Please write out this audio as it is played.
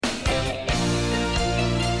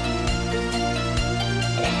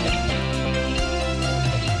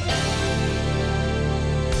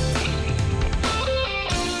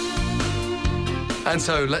And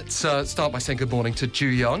so let's start by saying good morning to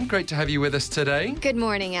Ju-yeon. Great to have you with us today. Good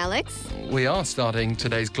morning, Alex. We are starting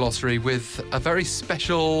today's glossary with a very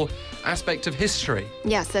special aspect of history.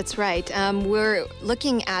 Yes, that's right. We're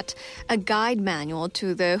looking at a guide manual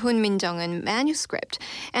to the 훈민정음 manuscript.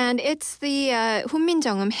 And it's the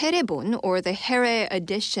훈민정음 해례본, or the Here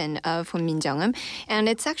edition of 훈민정음. And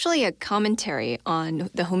it's actually a commentary on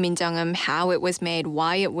the 훈민정음, how it was made,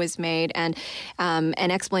 why it was made, and an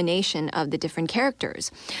explanation of the different characters.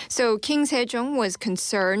 So King Sejong was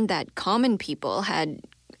concerned that common people had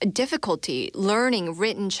difficulty learning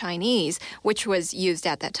written Chinese, which was used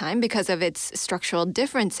at that time because of its structural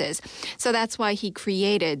differences. So that's why he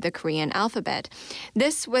created the Korean alphabet.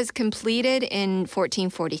 This was completed in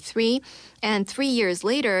 1443, and 3 years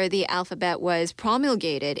later, the alphabet was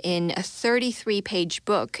promulgated in a 33-page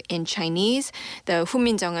book in Chinese, the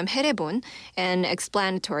훈민정음 해례본, an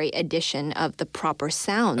explanatory edition of the proper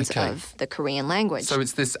sounds of the Korean language. So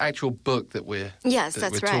it's this actual book that we're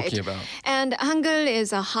that's right. talking about. And Hangul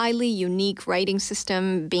is a highly unique writing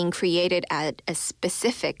system being created at a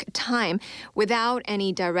specific time without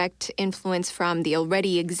any direct influence from the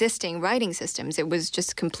already existing writing systems. It was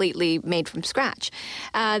just completely made from scratch.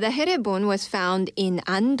 The 해례본 was found in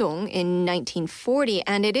Andong in 1940,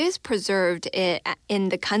 and it is preserved in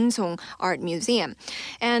the Kansong Art Museum.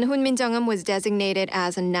 And 훈민정음 was designated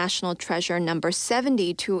as a national treasure number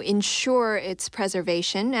 70 to ensure its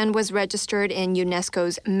preservation, and was registered in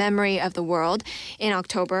UNESCO's Memory of the World in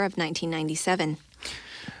October of 1997.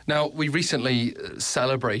 Now, we recently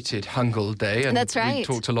celebrated Hangul Day, and that's right. We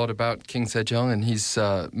talked a lot about King Sejong and his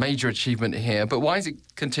major achievement here. But why is it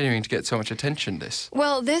continuing to get so much attention, this?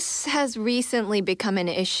 Well, this has recently become an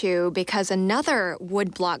issue because another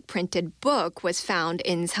woodblock printed book was found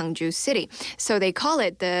in Sangju City. So they call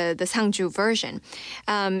it the Sangju version.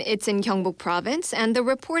 It's in Gyeongbuk province, and the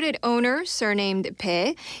reported owner, surnamed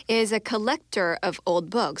Bae, is a collector of old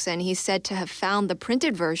books, and he's said to have found the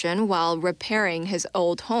printed version while repairing his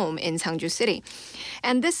old home in Sangju City.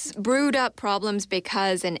 And this brewed up problems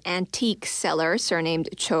because an antique seller, surnamed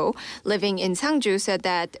Cho, living in Sangju, said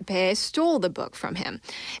that Bae stole the book from him.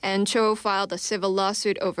 And Cho filed a civil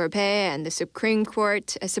lawsuit over Bae, and the Supreme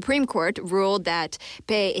Court ruled that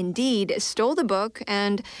Bae indeed stole the book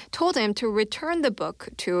and told him to return the book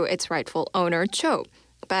to its rightful owner, Cho.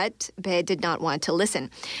 But Bae did not want to listen.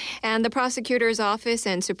 And the prosecutor's office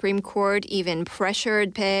and Supreme Court even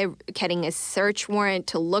pressured Bae, getting a search warrant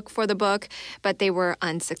to look for the book, but they were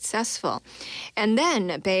unsuccessful. And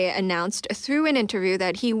then Bae announced through an interview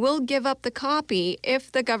that he will give up the copy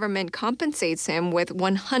if the government compensates him with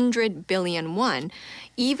 100 billion won,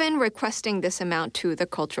 even requesting this amount to the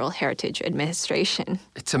Cultural Heritage Administration.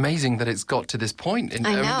 It's amazing that it's got to this point.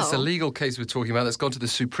 I know. It's a legal case we're talking about that's gone to the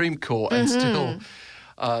Supreme Court and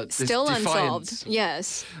still unsolved,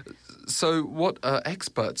 yes. So what are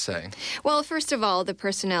experts saying? Well, first of all, the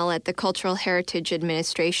personnel at the Cultural Heritage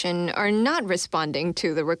Administration are not responding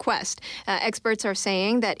to the request. Experts are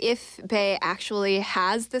saying that if Bae actually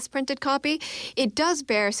has this printed copy, it does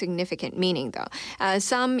bear significant meaning, though.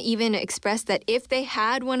 Some even express that if they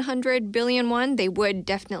had 100 billion won, they would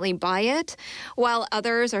definitely buy it, while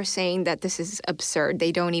others are saying that this is absurd.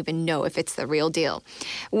 They don't even know if it's the real deal.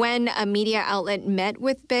 When a media outlet met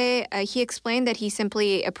with Bae, he explained that he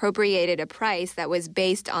simply appropriated a price that was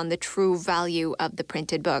based on the true value of the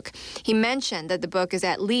printed book. He mentioned that the book is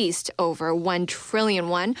at least over 1 trillion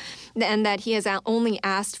won, and that he has only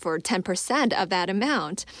asked for 10% of that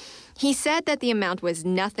amount. He said that the amount was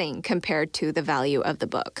nothing compared to the value of the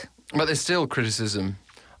book. But there's still criticism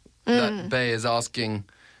that Bae is asking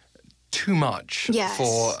too much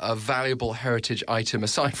for a valuable heritage item,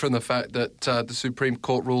 aside from the fact that the Supreme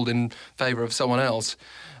Court ruled in favor of someone else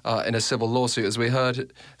in a civil lawsuit, as we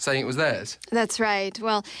heard, saying it was theirs. That's right.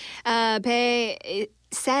 Well, Bae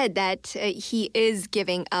said that he is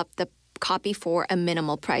giving up the copy for a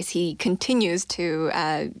minimal price. He continues to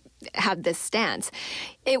have this stance.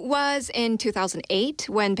 It was in 2008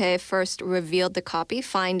 when Bae first revealed the copy,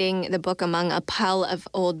 finding the book among a pile of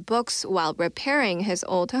old books while repairing his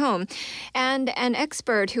old home. And an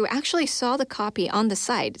expert who actually saw the copy on the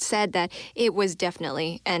site said that it was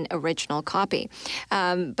definitely an original copy.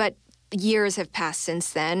 But years have passed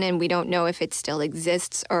since then, and we don't know if it still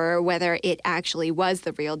exists or whether it actually was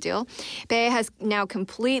the real deal. Bae has now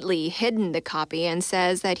completely hidden the copy and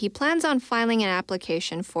says that he plans on filing an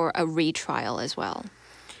application for a retrial as well.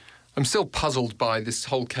 I'm still puzzled by this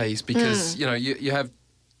whole case because, you have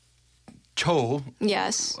Cho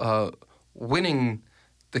yes. Winning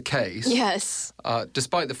the case. Yes.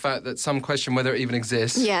 Despite the fact that some question whether it even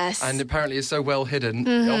exists. Yes. And apparently is so well hidden.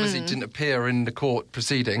 It obviously didn't appear in the court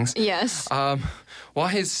proceedings. Yes.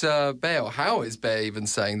 Why is Bae, or how is Bae even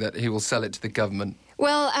saying that he will sell it to the government?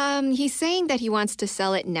 Well, he's saying that he wants to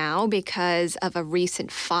sell it now because of a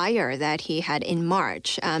recent fire that he had in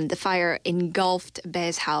March. The fire engulfed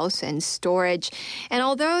Bae's house and storage. And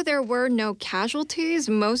although there were no casualties,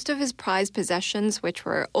 most of his prized possessions, which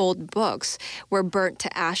were old books, were burnt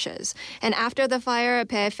to ashes. And after the fire,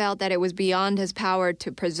 Bae felt that it was beyond his power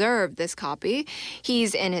to preserve this copy.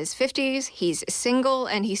 He's in his 50s, he's single,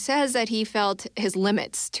 and he says that he felt his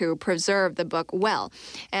limits to preserve the book well.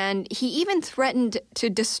 And he even threatened to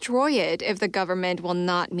destroy it if the government will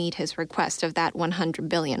not meet his request of that 100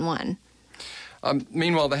 billion won.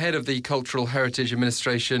 Meanwhile, the head of the Cultural Heritage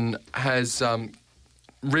Administration has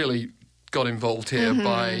really got involved here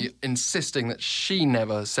by insisting that she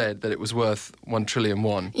never said that it was worth 1 trillion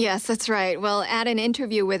won. Yes, that's right. Well, at an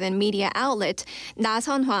interview with a media outlet, Na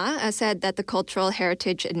Seon-hwa said that the Cultural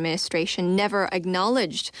Heritage Administration never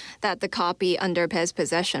acknowledged that the copy under Bae's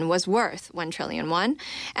possession was worth 1 trillion won,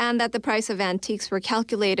 and that the price of antiques were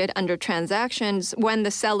calculated under transactions when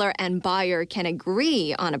the seller and buyer can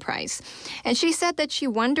agree on a price. And she said that she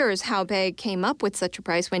wonders how Bae came up with such a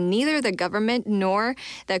price when neither the government nor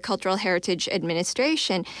the Cultural Heritage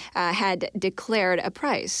Administration had declared a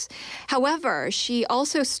price. However, she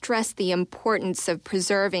also stressed the importance of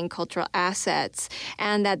preserving cultural assets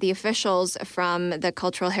and that the officials from the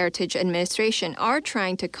Cultural Heritage Administration are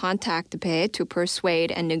trying to contact Bae to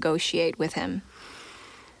persuade and negotiate with him.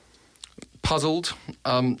 Puzzled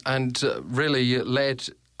and really led,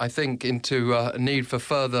 I think, into a need for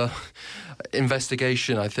further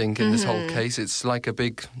investigation, I think, in this whole case. It's like a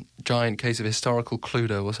big, giant case of historical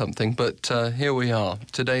Cluedo or something. But here we are,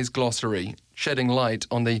 today's glossary, shedding light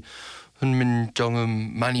on the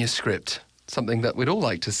Hunminjeongeum manuscript, something that we'd all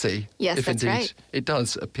like to see. Yes, if that's indeed right. It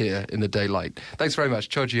does appear in the daylight. Thanks very much,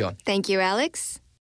 Cho Ji-yeon. Thank you, Alex.